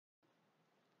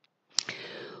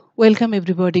Welcome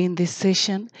everybody in this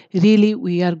session. Really,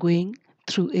 we are going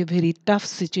through a very tough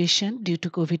situation due to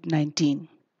COVID-19.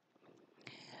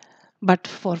 But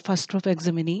for first crop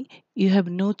examinee, you have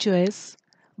no choice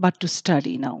but to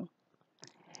study now.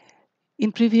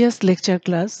 In previous lecture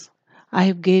class, I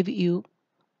have gave you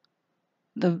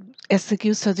the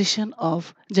SAQ suggestion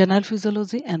of general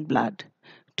physiology and blood.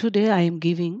 Today I am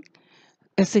giving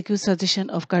SAQ suggestion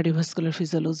of cardiovascular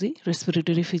physiology,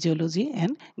 respiratory physiology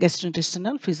and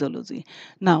gastrointestinal physiology.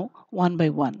 Now, one by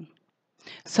one.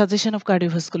 Suggestion of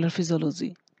cardiovascular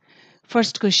physiology.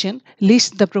 First question,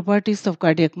 list the properties of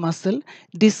cardiac muscle.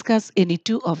 Discuss any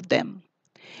two of them.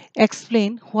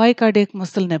 Explain why cardiac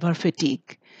muscle never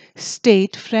fatigue.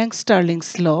 State Frank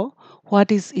Starling's law.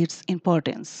 What is its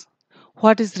importance?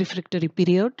 What is refractory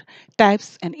period?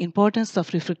 Types and importance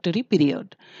of refractory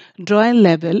period. Draw a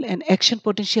level and action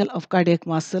potential of cardiac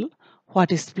muscle.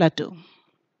 What is plateau?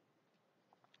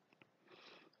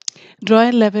 Draw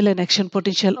a level and action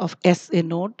potential of SA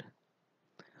node.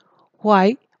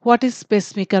 Why? What is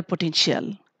pacemaker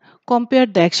potential? Compare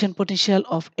the action potential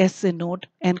of SA node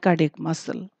and cardiac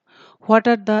muscle. What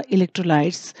are the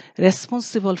electrolytes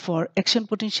responsible for action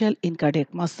potential in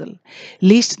cardiac muscle?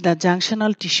 List the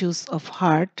junctional tissues of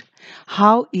heart.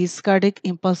 How is cardiac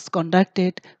impulse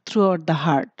conducted throughout the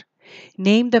heart?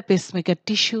 Name the pacemaker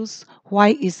tissues. Why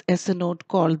is SA node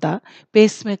called the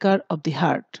pacemaker of the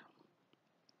heart?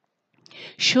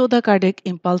 Show the cardiac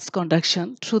impulse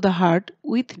conduction through the heart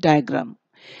with diagram.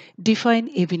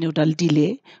 Define AV nodal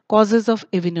delay, causes of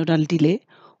AV nodal delay,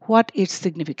 what its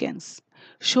significance.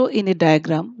 Show in a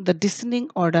diagram the descending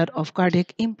order of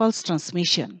cardiac impulse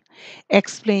transmission.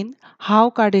 Explain how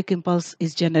cardiac impulse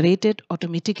is generated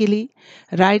automatically.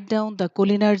 Write down the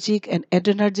cholinergic and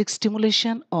adrenergic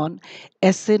stimulation on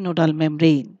SA nodal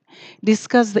membrane.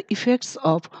 Discuss the effects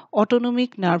of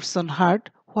autonomic nerves on heart.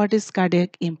 What is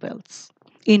cardiac impulse?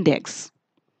 Index.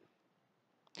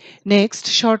 Next,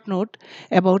 short note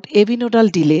about AV nodal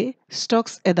delay,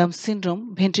 Stokes-Adams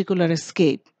syndrome, ventricular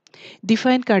escape.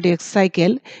 Define cardiac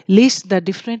cycle, list the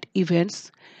different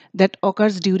events that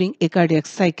occurs during a cardiac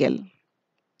cycle.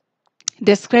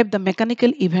 Describe the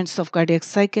mechanical events of cardiac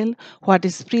cycle, what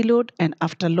is preload and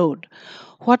afterload.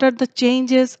 What are the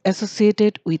changes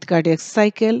associated with cardiac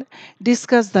cycle?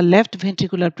 Discuss the left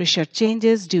ventricular pressure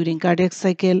changes during cardiac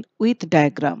cycle with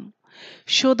diagram.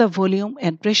 Show the volume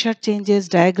and pressure changes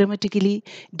diagrammatically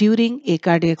during a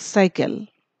cardiac cycle.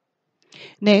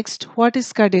 Next, what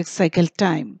is cardiac cycle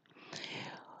time?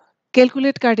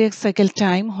 Calculate cardiac cycle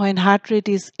time when heart rate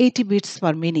is 80 beats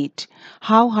per minute.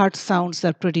 How heart sounds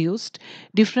are produced.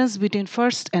 Difference between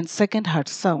first and second heart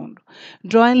sound.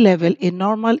 Draw and level a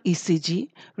normal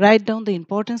ECG. Write down the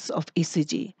importance of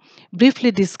ECG.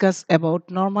 Briefly discuss about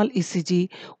normal ECG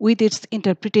with its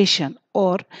interpretation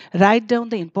or write down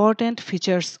the important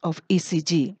features of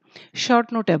ECG.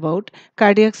 Short note about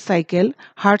cardiac cycle,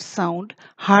 heart sound,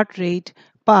 heart rate,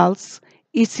 pulse,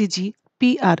 ECG,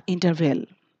 PR interval.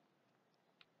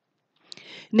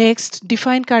 Next,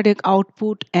 define cardiac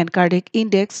output and cardiac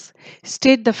index.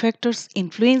 State the factors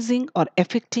influencing or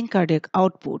affecting cardiac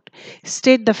output.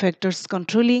 State the factors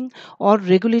controlling or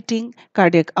regulating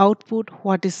cardiac output.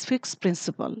 What is fixed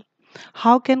principle?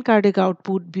 How can cardiac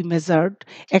output be measured?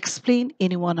 Explain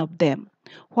any one of them.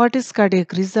 What is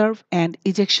cardiac reserve and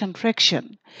ejection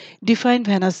fraction? Define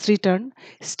venous return.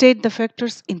 State the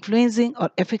factors influencing or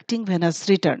affecting venous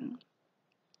return.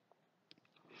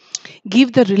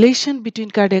 Give the relation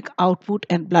between cardiac output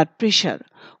and blood pressure.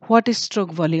 What is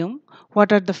stroke volume?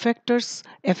 What are the factors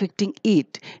affecting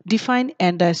it? Define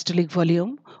end-diastolic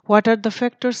volume. What are the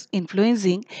factors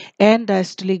influencing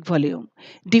end-diastolic volume?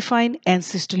 Define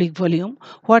end-systolic volume.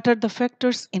 What are the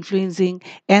factors influencing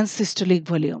end-systolic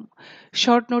volume?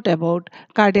 Short note about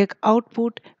cardiac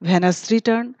output, venous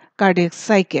return, cardiac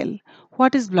cycle.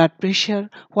 What is blood pressure?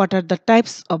 What are the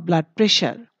types of blood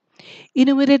pressure?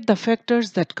 Enumerate the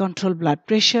factors that control blood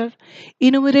pressure.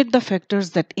 Enumerate the factors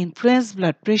that influence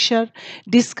blood pressure.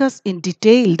 Discuss in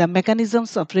detail the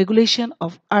mechanisms of regulation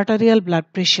of arterial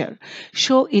blood pressure.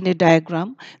 Show in a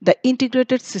diagram the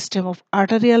integrated system of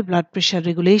arterial blood pressure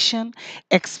regulation.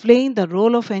 Explain the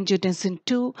role of angiotensin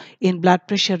II in blood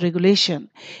pressure regulation.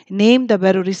 Name the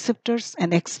baroreceptors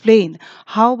and explain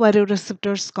how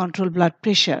baroreceptors control blood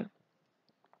pressure.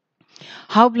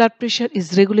 How blood pressure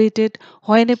is regulated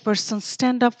when a person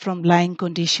stands up from lying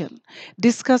condition.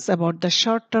 Discuss about the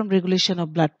short-term regulation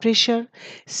of blood pressure.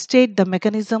 State the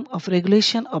mechanism of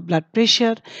regulation of blood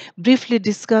pressure. Briefly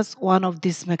discuss one of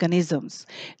these mechanisms.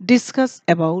 Discuss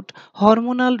about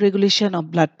hormonal regulation of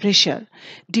blood pressure.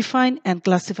 Define and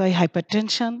classify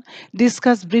hypertension.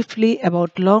 Discuss briefly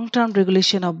about long-term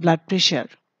regulation of blood pressure.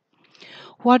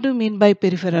 What do you mean by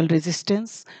peripheral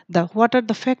resistance? What are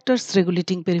the factors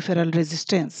regulating peripheral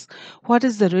resistance? What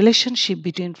is the relationship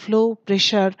between flow,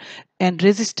 pressure, and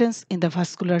resistance in the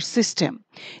vascular system?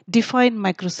 Define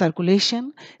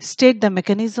microcirculation. State the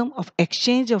mechanism of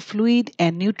exchange of fluid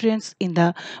and nutrients in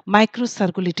the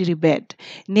microcirculatory bed.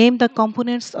 Name the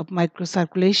components of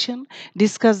microcirculation.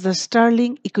 Discuss the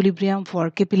Stirling equilibrium for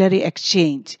capillary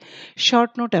exchange.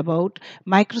 Short note about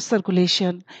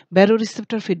microcirculation,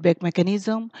 baroreceptor feedback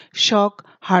mechanism, shock,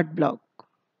 heart block.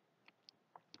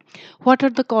 What are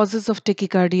the causes of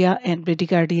tachycardia and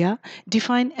bradycardia?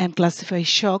 Define and classify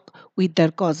shock with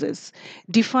their causes.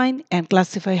 Define and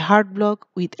classify heart block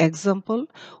with example.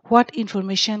 What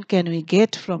information can we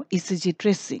get from ECG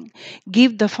tracing?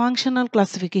 Give the functional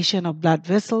classification of blood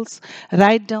vessels.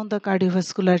 Write down the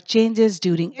cardiovascular changes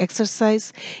during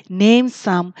exercise. Name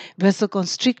some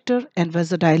vasoconstrictor and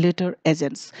vasodilator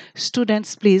agents.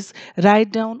 Students, please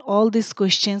write down all these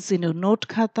questions in your note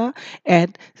khata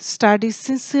and study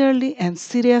sincerely and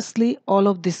seriously all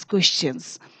of these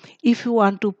questions. If you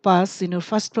want to pass in your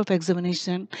first prof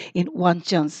examination in one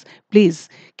chance, please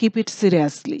keep it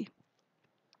seriously.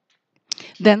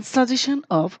 Then suggestion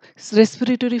of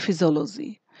respiratory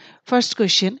physiology. First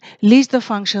question, list the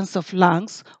functions of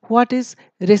lungs. What is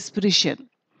respiration?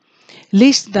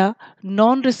 List the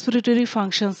non-respiratory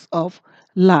functions of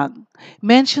lung.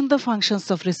 Mention the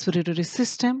functions of respiratory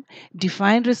system.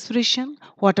 Define respiration.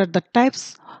 What are the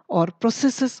types or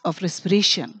processes of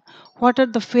respiration? What are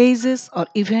the phases or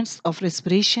events of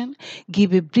respiration?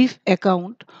 Give a brief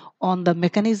account on the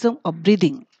mechanism of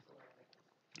breathing.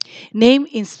 Name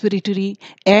inspiratory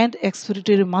and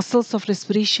expiratory muscles of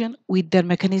respiration with their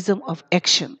mechanism of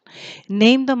action.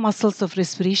 Name the muscles of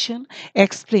respiration.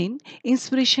 Explain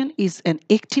inspiration is an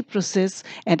active process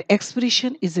and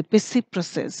expiration is a passive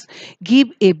process. Give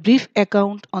a brief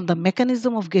account on the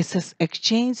mechanism of gaseous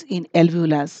exchange in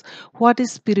alveolus. What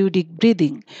is periodic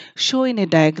breathing? Show in a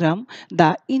diagram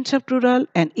the intrapleural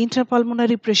and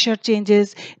intrapulmonary pressure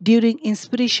changes during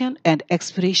inspiration and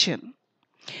expiration.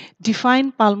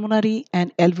 Define pulmonary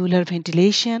and alveolar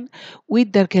ventilation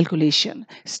with their calculation.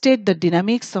 State the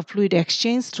dynamics of fluid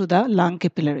exchange through the lung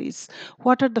capillaries.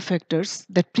 What are the factors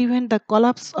that prevent the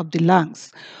collapse of the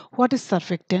lungs? What is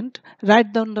surfactant?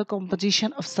 Write down the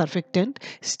composition of surfactant.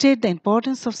 State the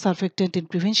importance of surfactant in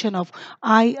prevention of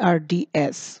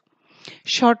IRDS.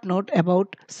 Short note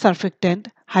about surfactant,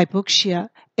 hypoxia,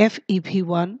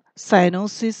 FEV1,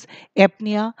 cyanosis,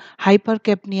 apnea,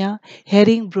 hypercapnia,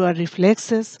 Herring-Brewer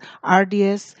reflexes,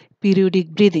 RDS, periodic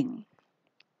breathing.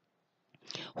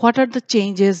 What are the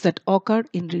changes that occur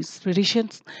in respiration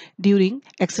during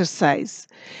exercise?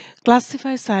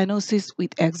 Classify cyanosis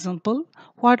with example.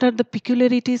 What are the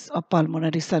peculiarities of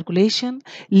pulmonary circulation?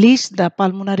 List the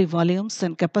pulmonary volumes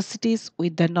and capacities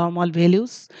with the normal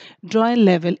values. Draw and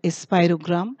level a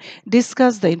spirogram.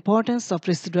 Discuss the importance of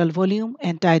residual volume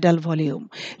and tidal volume.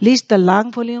 List the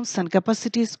lung volumes and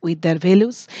capacities with their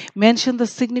values. Mention the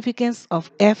significance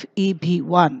of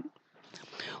FEV1.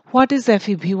 What is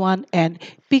FEV1 and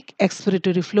peak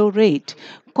expiratory flow rate?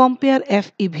 Compare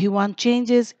FEV1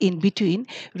 changes in between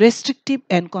restrictive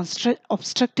and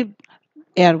obstructive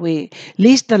airway.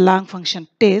 List the lung function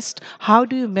test. How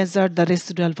do you measure the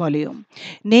residual volume?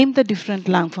 Name the different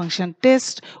lung function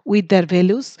tests with their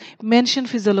values. Mention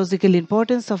physiological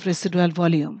importance of residual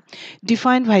volume.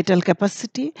 Define vital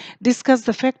capacity. Discuss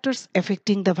the factors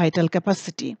affecting the vital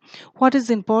capacity. What is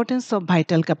the importance of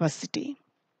vital capacity?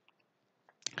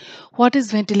 What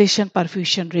is ventilation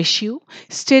perfusion ratio?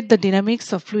 State the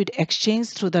dynamics of fluid exchange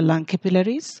through the lung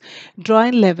capillaries. Draw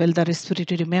and level the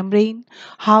respiratory membrane.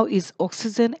 How is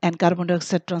oxygen and carbon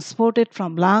dioxide transported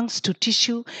from lungs to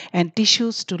tissue and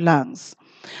tissues to lungs?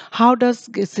 How does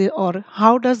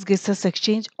gaseous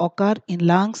exchange occur in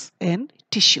lungs and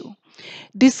tissue?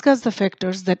 Discuss the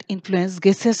factors that influence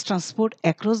gaseous transport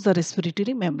across the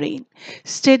respiratory membrane.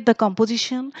 State the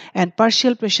composition and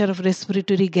partial pressure of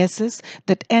respiratory gases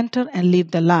that enter and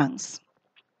leave the lungs.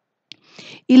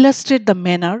 Illustrate the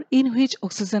manner in which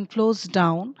oxygen flows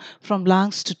down from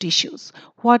lungs to tissues.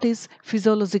 What is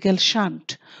physiological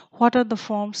shunt? What are the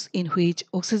forms in which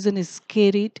oxygen is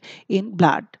carried in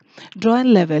blood? Draw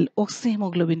and level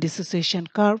oxyhemoglobin dissociation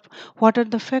curve. What are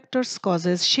the factors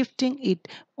causes shifting it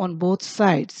on both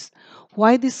sides?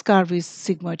 Why this curve is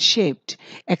sigmoid shaped?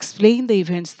 Explain the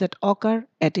events that occur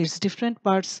at its different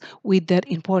parts with their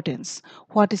importance.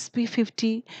 What is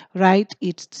P50? Write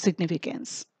its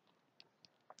significance.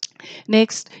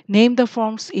 Next, name the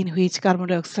forms in which carbon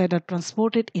dioxide are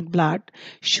transported in blood.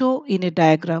 Show in a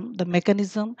diagram the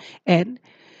mechanism and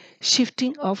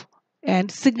shifting of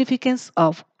and significance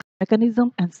of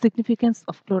Mechanism and significance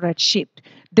of chloride shift.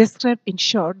 Describe in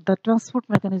short the transport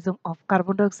mechanism of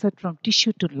carbon dioxide from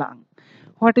tissue to lung.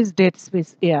 What is dead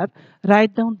space air?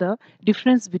 Write down the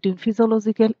difference between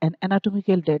physiological and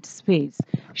anatomical dead space.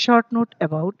 Short note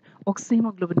about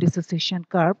oxyhemoglobin dissociation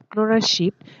curve, chloride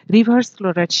shift, reverse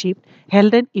chloride shift,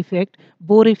 Helden effect,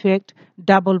 Bohr effect,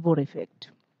 double Bohr effect.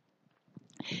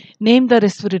 Name the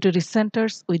respiratory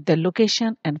centers with their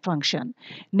location and function.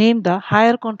 Name the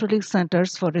higher controlling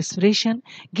centers for respiration.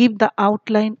 Give the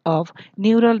outline of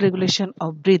neural regulation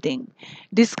of breathing.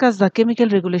 Discuss the chemical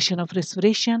regulation of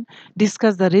respiration.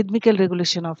 Discuss the rhythmical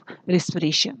regulation of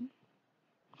respiration.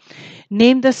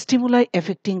 Name the stimuli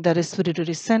affecting the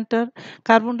respiratory center.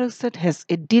 Carbon dioxide has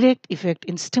a direct effect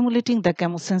in stimulating the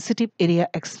chemosensitive area.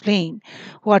 Explain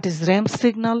what is REM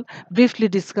signal. Briefly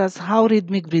discuss how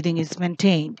rhythmic breathing is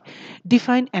maintained.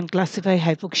 Define and classify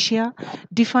hypoxia.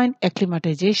 Define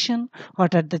acclimatization.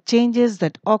 What are the changes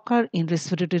that occur in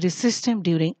respiratory system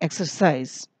during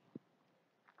exercise?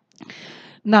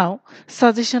 Now,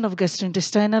 suggestion of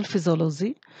gastrointestinal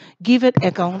physiology. Give an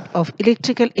account of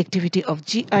electrical activity of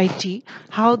GIT,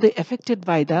 how they affected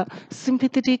by the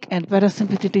sympathetic and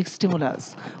parasympathetic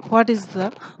stimulus. What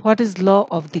is law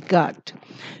of the gut?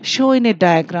 Show in a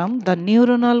diagram the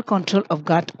neuronal control of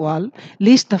gut wall.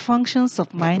 List the functions of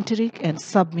myenteric and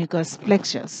submucous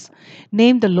plexus.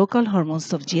 Name the local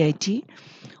hormones of GIT.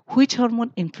 Which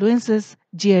hormone influences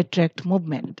GI tract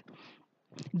movement?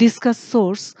 Discuss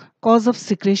source, cause of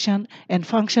secretion, and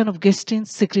function of gastrin,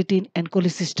 secretin, and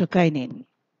cholecystokinin.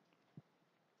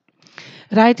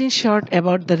 Write in short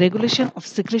about the regulation of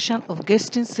secretion of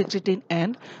gastrin, secretin,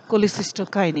 and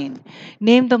cholecystokinin.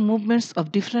 Name the movements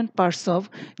of different parts of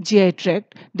GI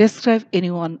tract. Describe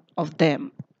any one of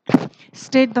them.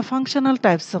 State the functional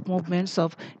types of movements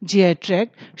of GI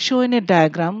tract. Show in a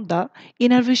diagram the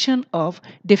innervation of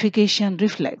defecation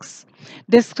reflex.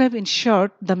 Describe in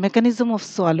short the mechanism of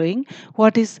swallowing.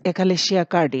 What is echalalia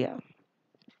cardia?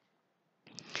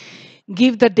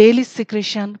 Give the daily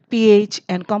secretion, pH,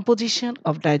 and composition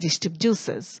of digestive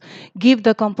juices. Give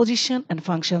the composition and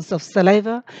functions of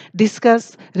saliva.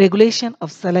 Discuss regulation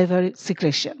of salivary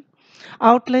secretion.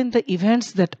 Outline the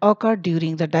events that occur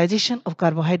during the digestion of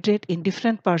carbohydrate in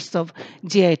different parts of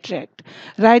GI tract.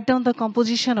 Write down the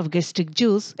composition of gastric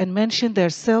juice and mention their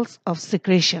cells of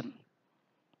secretion.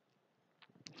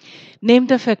 Name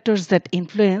the factors that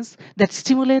influence, that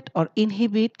stimulate or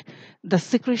inhibit the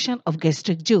secretion of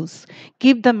gastric juice.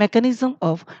 Give the mechanism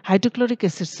of hydrochloric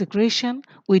acid secretion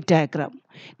with diagram.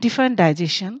 Define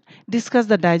digestion. Discuss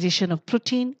the digestion of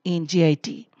protein in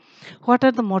GIT. What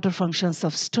are the motor functions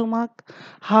of stomach?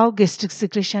 How gastric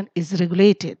secretion is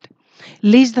regulated?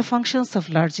 List the functions of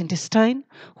large intestine.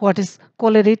 What is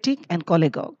choleretic and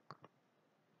cholegog?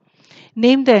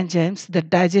 Name the enzymes that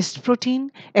digest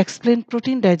protein. Explain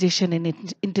protein digestion in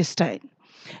intestine.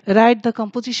 Write the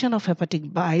composition of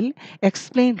hepatic bile.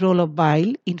 Explain role of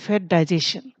bile in fat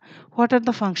digestion. What are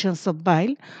the functions of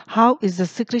bile? How is the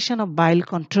secretion of bile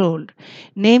controlled?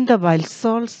 Name the bile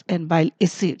salts and bile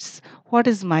acids. What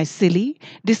is myceli?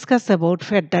 Discuss about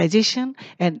fat digestion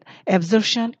and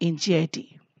absorption in GIT.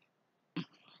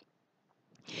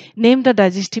 Name the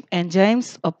digestive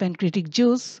enzymes of pancreatic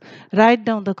juice. Write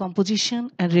down the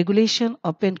composition and regulation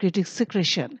of pancreatic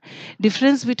secretion.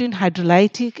 Difference between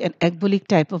hydrolytic and ecbolic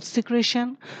type of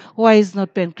secretion. Why is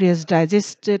not pancreas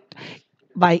digested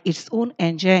by its own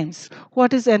enzymes?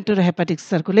 What is enterohepatic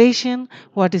circulation?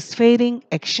 What is fairing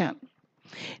action?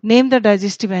 Name the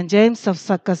digestive enzymes of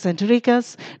Succus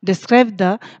entericus. Describe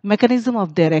the mechanism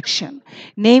of their action.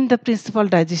 Name the principal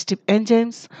digestive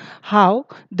enzymes, how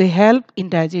they help in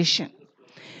digestion.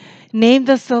 Name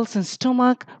the cells in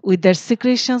stomach with their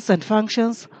secretions and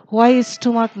functions. Why is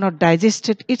stomach not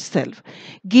digested itself?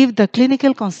 Give the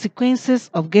clinical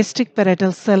consequences of gastric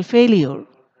parietal cell failure.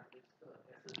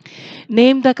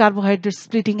 Name the carbohydrate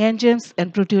splitting enzymes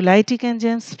and proteolytic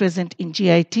enzymes present in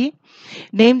GIT.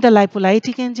 Name the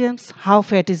lipolytic enzymes, how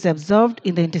fat is absorbed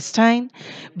in the intestine.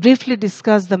 Briefly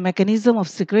discuss the mechanism of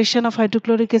secretion of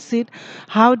hydrochloric acid.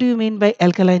 How do you mean by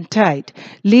alkaline tide?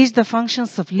 List the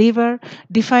functions of liver.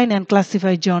 Define and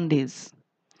classify jaundice.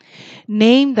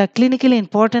 Name the clinically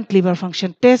important liver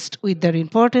function test with their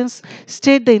importance.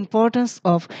 State the importance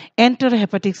of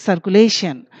enterohepatic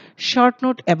circulation. Short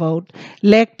note about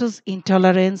lactose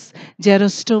intolerance,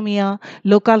 xerostomia,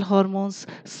 local hormones,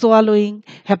 swallowing,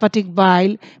 hepatic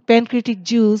bile, pancreatic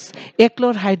juice,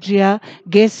 echlorhydria,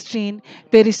 gastrin,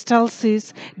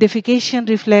 peristalsis, defecation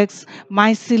reflex,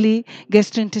 myceli,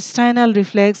 gastrointestinal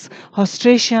reflex,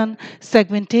 hostration,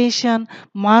 segmentation,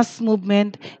 mass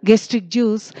movement, gastric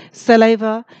juice,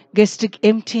 saliva, gastric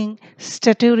emptying,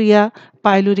 staturia,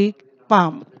 pyloric,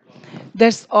 palm.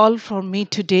 That's all from me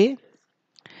today.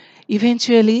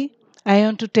 Eventually, I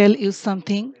want to tell you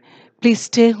something. Please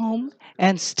stay home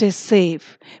and stay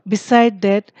safe. Beside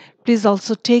that, please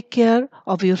also take care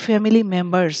of your family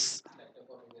members.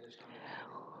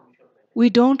 We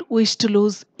don't wish to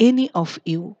lose any of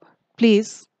you.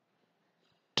 Please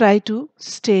try to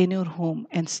stay in your home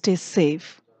and stay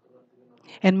safe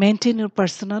and maintain your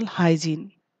personal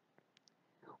hygiene.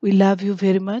 We love you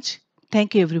very much.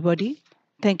 Thank you, everybody.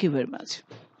 Thank you very much.